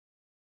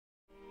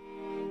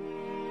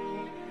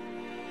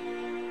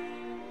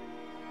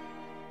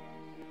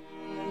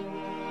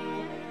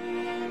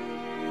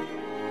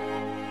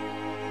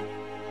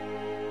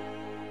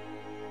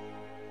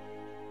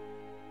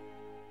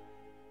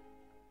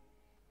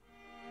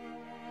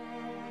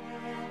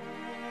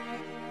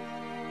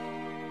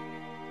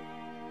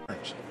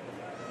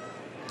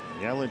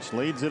Yelich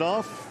leads it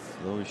off.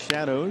 Those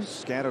shadows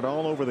scattered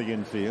all over the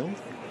infield.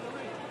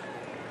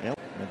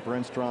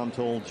 Brenstrom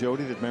told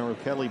Jody that Merrill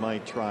Kelly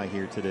might try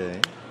here today.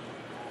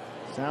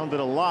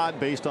 Sounded a lot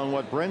based on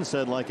what Bren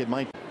said, like it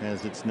might,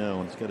 as it's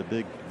known. It's got a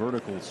big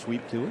vertical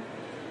sweep to it.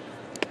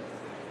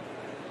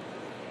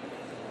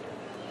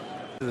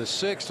 The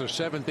 6th or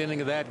 7th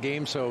inning of that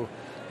game, so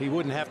he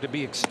wouldn't have to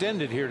be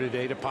extended here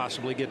today to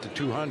possibly get to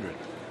 200.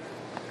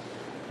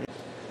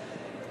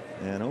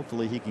 And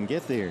hopefully he can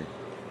get there.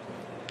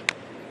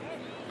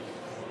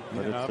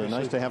 But it's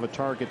nice to have a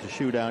target to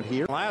shoot out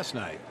here. Last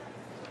night.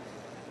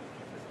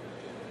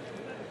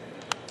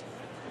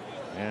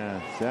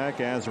 Yeah,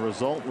 Zach, as a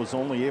result, was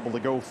only able to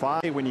go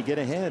 5 when you get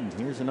ahead.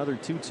 Here's another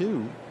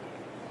 2-2.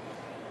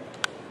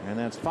 And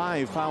that's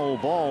 5 foul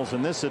balls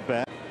in this at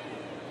bat.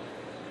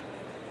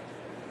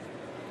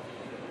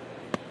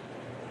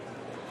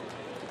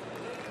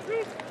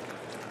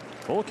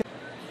 Okay.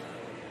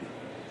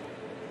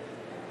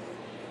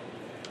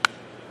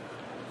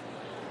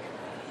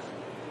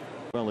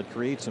 Well, it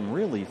creates some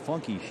really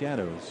funky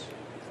shadows.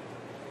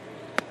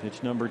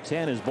 Pitch number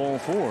 10 is ball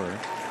 4.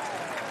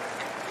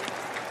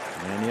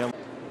 And yeah.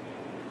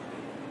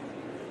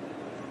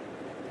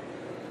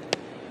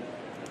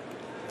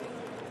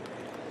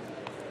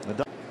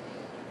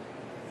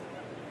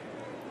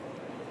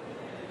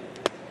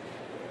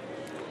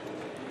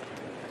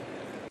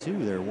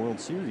 Their World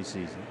Series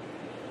season.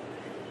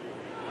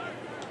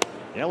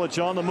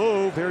 Yelich on the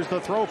move. Here's the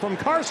throw from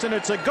Carson.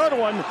 It's a good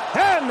one,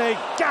 and they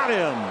got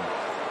him.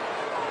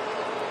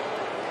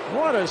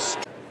 What a so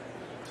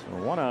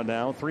 1 out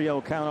now.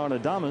 3-0 count on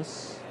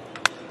Adames.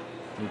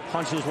 He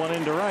punches one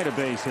into right, a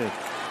base hit.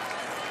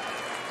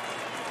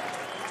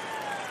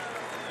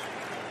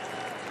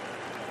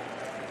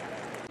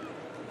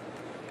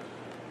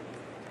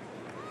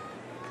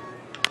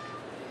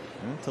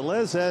 And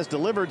Tellez has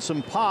delivered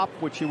some pop,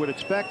 which you would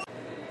expect.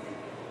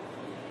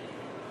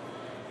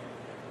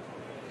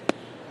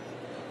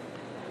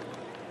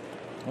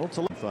 Well,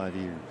 5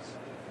 years.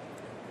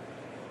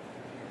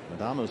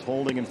 Adames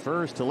holding in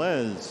first.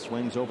 Tellez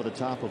swings over the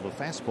top of a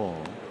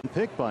fastball.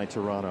 Picked by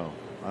Toronto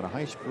out of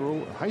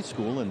high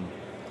school in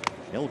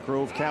Elk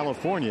Grove,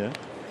 California.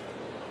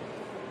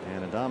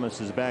 And Adames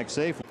is back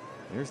safely.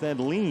 There's that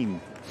lean.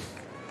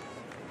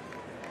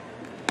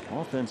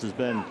 Offense has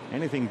been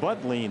anything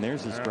but lean.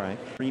 There's the strike.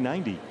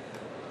 390.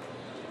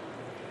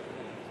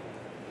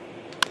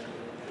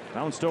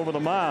 Bounced over the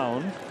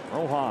mound.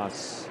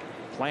 Rojas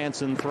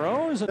plants and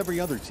throws. Every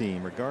other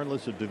team,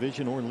 regardless of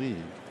division or league.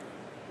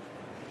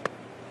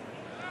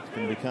 It's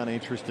going to be kind of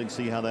interesting to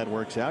see how that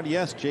works out.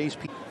 Yes, Jace.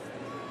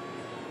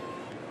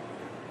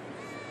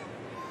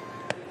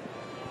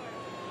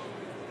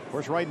 Of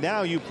course, right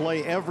now you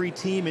play every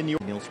team in your.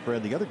 You'll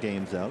spread the other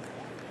games out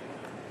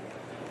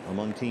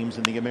among teams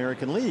in the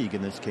American League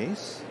in this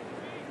case.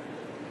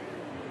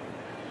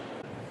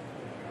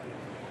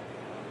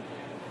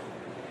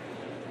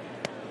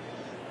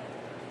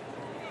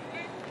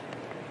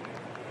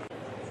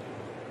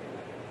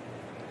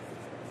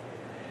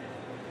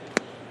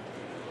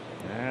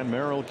 And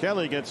Merrill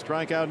Kelly gets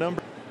strikeout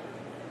number.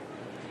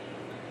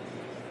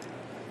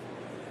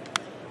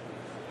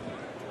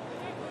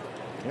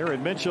 Garrett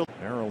Mitchell.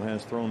 Merrill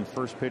has thrown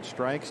first pitch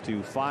strikes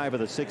to 5 of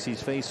the 6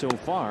 he's faced so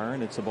far,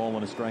 and it's a ball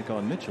and a strike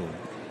on Mitchell.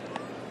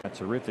 Got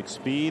terrific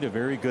speed, a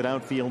very good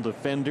outfield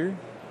defender.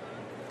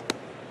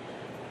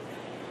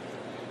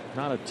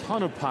 Not a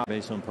ton of pop.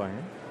 Base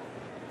umpire.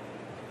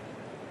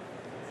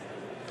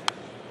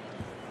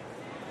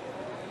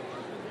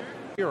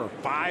 Here are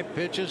 5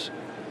 pitches.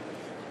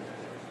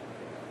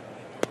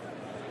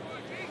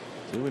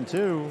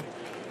 2-2.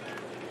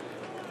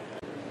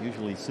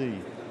 Usually see.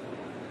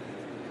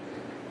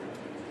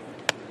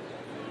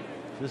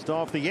 Just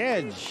off the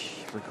edge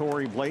for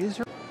Corey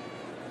Blazer.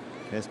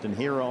 Keston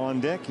Hiura on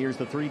deck. Here's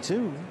the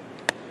 3-2.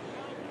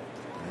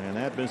 And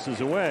that misses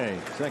away.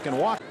 Second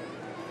walk.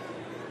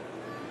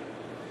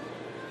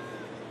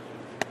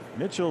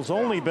 Mitchell's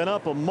only been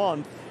up a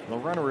month. The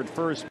runner at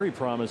first, very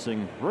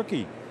promising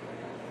rookie.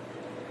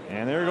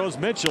 And there goes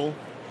Mitchell.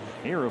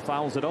 Hiura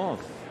fouls it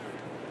off.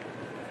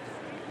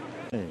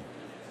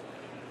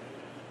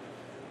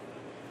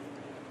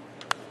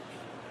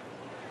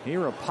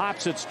 Hiura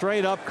pops it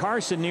straight up.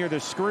 Carson near the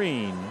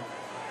screen.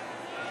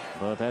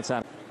 But that's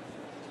out.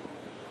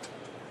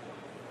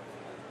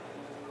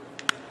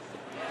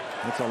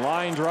 It's a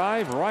line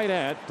drive right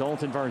at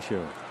Dalton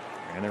Varsho.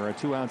 And there are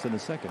 2 outs in the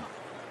second.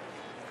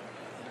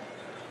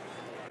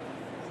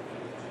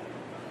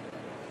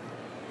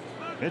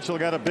 Mitchell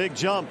got a big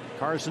jump.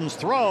 Carson's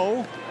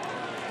throw.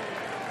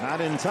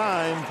 Not in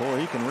time. Boy,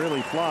 he can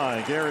really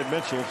fly. Garrett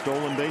Mitchell,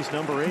 stolen base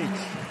number 8.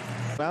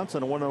 Bounce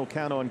on a 1-0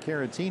 count on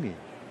Caratini.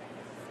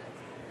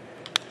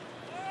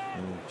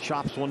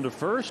 Chops one to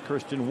first.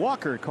 Christian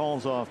Walker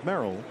calls off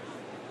Merrill.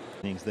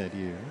 Innings that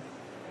year.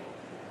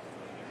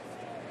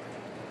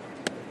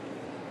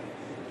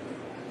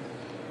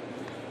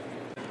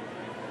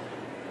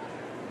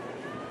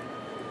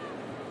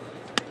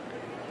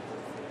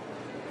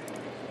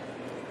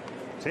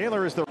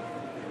 Taylor is the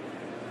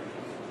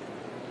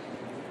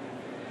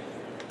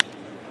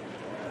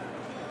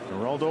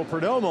Aldo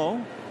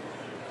Perdomo.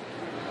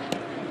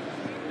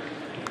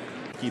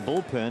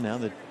 Bullpen now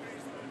that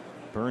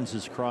Burns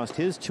has crossed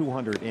his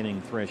 200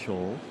 inning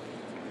threshold.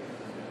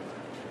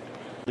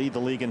 Lead the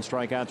league in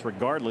strikeouts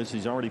regardless.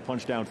 He's already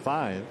punched out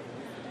 5.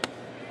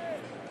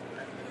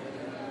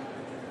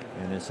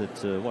 And is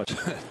it what?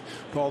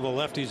 All the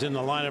lefties in the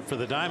lineup for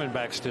the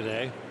Diamondbacks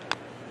today.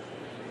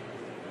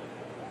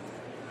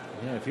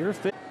 Yeah, if you're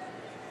fit.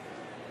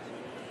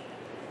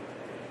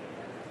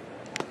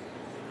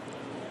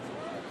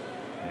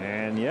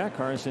 And yeah,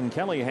 Carson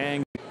Kelly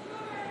hangs.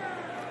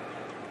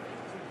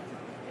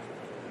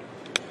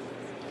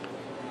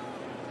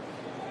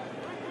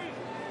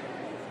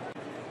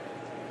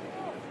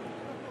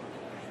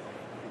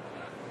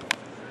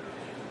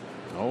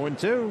 Oh, and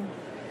 2.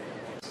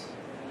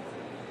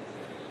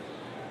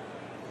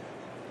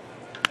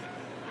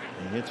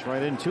 He hits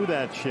right into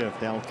that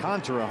shift.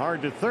 Alcantara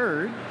hard to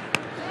third.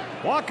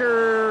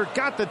 Walker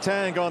got the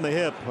tag on the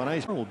hip.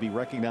 Will be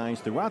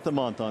recognized throughout the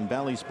month on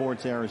Bally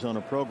Sports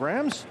Arizona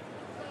programs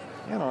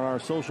and on our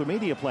social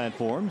media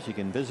platforms. You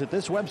can visit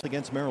this website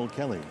against Merrill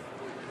Kelly,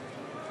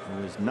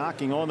 who is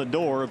knocking on the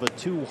door of a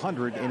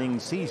 200 inning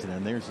season.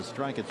 And there's a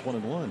strike. It's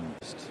 1-1.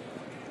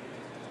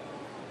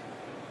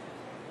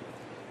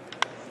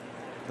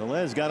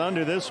 Velez got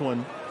under this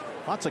one.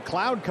 Lots of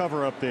cloud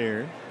cover up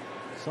there.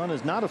 Sun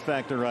is not a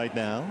factor right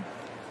now.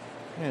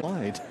 And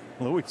wide,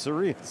 Luis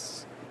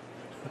Arias.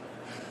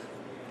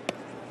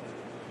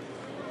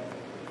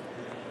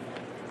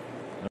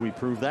 We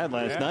proved that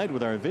last night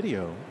with our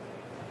video.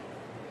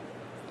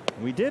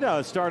 We did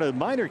start a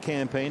minor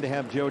campaign to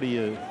have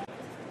Jody.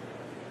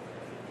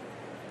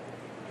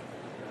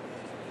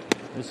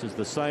 This is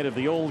the site of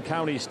the old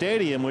county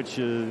stadium, which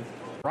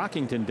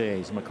Rockington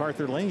days,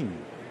 MacArthur Lane.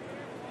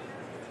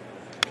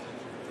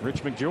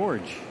 Rich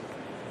McGeorge.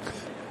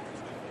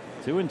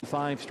 2 and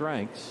 5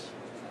 strikes.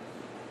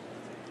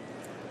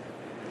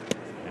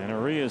 And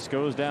Arias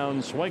goes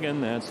down swinging.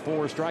 That's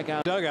 4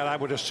 strikeouts. Dugout, I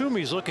would assume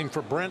he's looking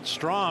for Brent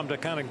Strom to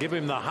kind of give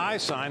him the high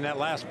sign. That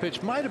last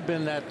pitch might have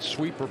been that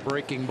sweeper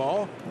breaking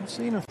ball. I've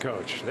seen him.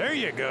 Coach, there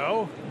you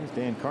go. There's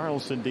Dan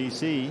Carlson,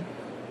 DC,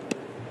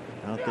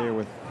 out there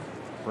with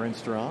Brent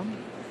Strom.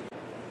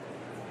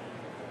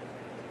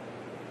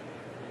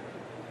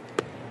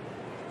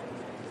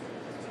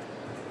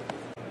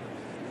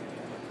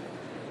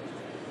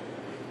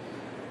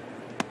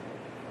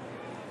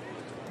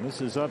 This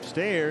is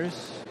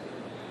upstairs.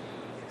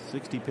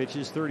 60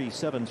 pitches,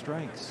 37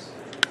 strikes.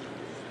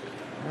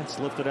 That's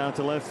lifted out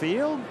to left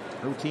field.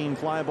 Routine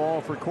fly ball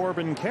for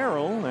Corbin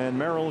Carroll and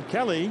Merrill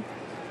Kelly.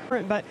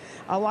 But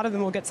a lot of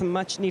them will get some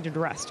much needed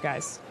rest,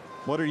 guys.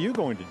 What are you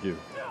going to do?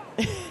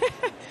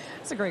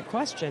 That's a great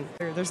question.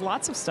 There's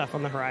lots of stuff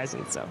on the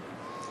horizon, so.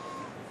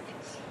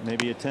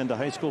 Maybe attend a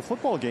high school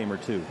football game or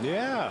 2.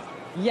 Yeah.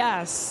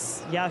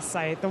 Yes.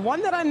 The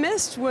one that I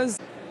missed was.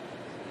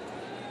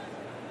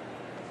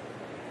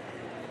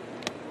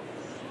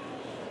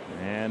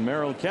 And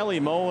Merrill Kelly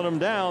mowing him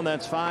down.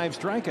 That's 5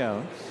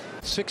 strikeouts.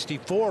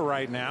 64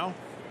 right now.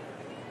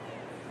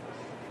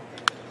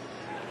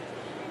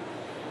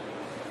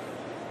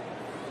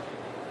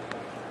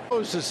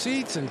 Closed the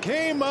seats and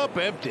came up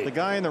empty. The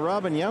guy in the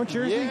Robin Yount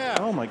jersey? Yeah.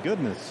 Oh, my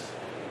goodness.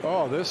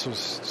 Oh, this was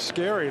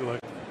scary look.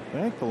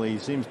 Thankfully, he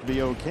seems to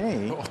be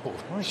okay. Oh,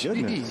 my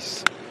goodness.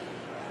 Geez.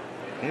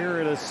 Here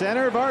at the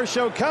center,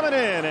 Varsho coming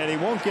in, and he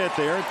won't get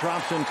there. It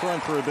drops in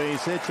front for a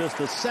base hit. Just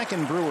the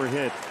second Brewer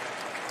hit.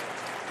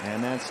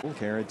 And that's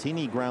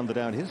Caratini grounded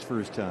out his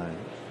first time.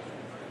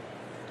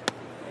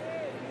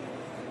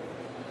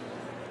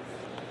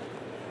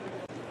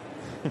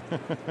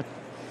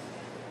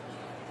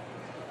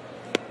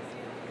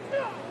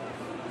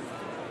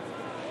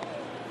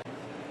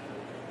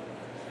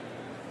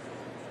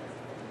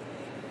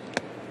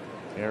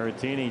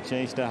 Caratini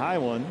chased a high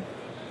one.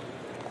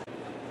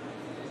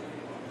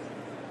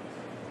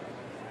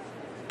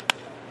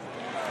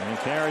 And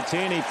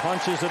Caratini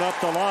punches it up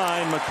the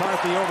line.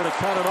 McCarthy over to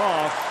cut it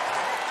off.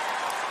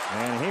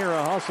 And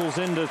Hira hustles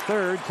into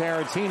third.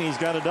 Caratini's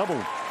got a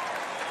double.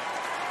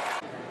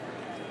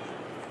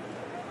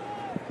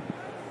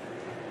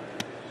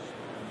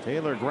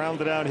 Taylor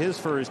grounded out his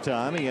first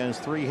time. He has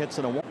 3 hits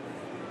and a walk.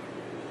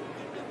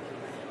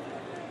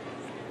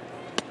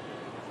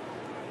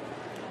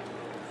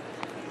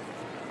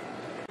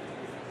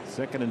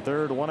 Second and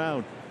third, 1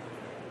 out.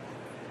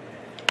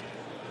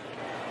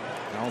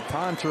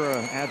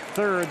 Alcantara at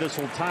third. This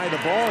will tie the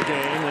ball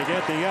game. They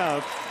get the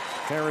out.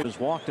 Perry has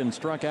walked and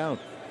struck out.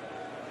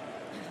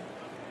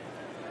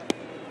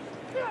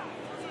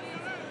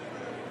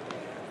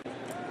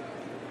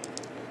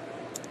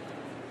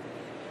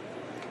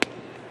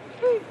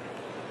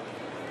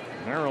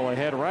 Merrill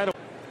ahead right away.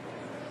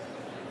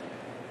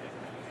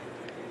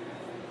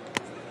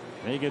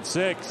 Make it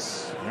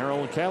 6.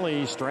 Merrill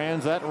Kelly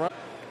strands that run.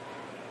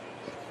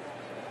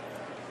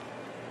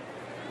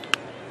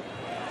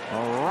 A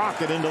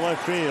rocket into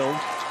left field.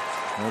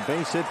 A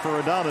base hit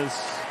for Adames.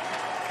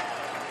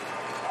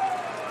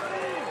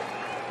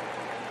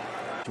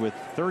 With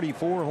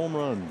 34 home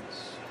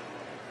runs.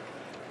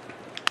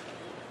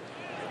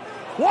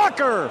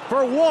 Walker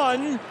for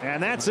one,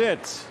 and that's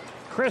it.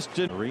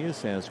 Christian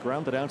Arias has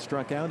grounded out,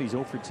 struck out. He's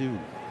 0 for 2.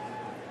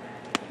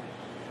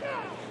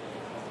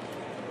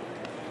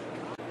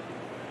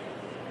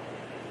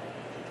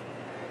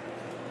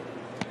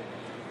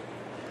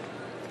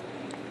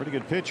 Pretty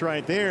good pitch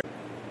right there.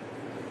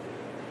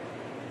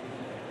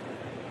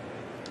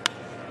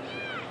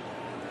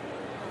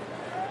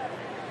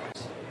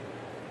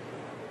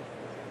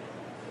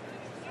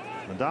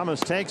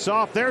 Adames takes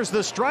off. There's the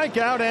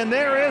strikeout, and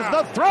there is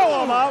the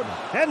throw him out.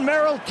 And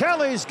Merrill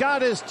Kelly's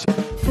got his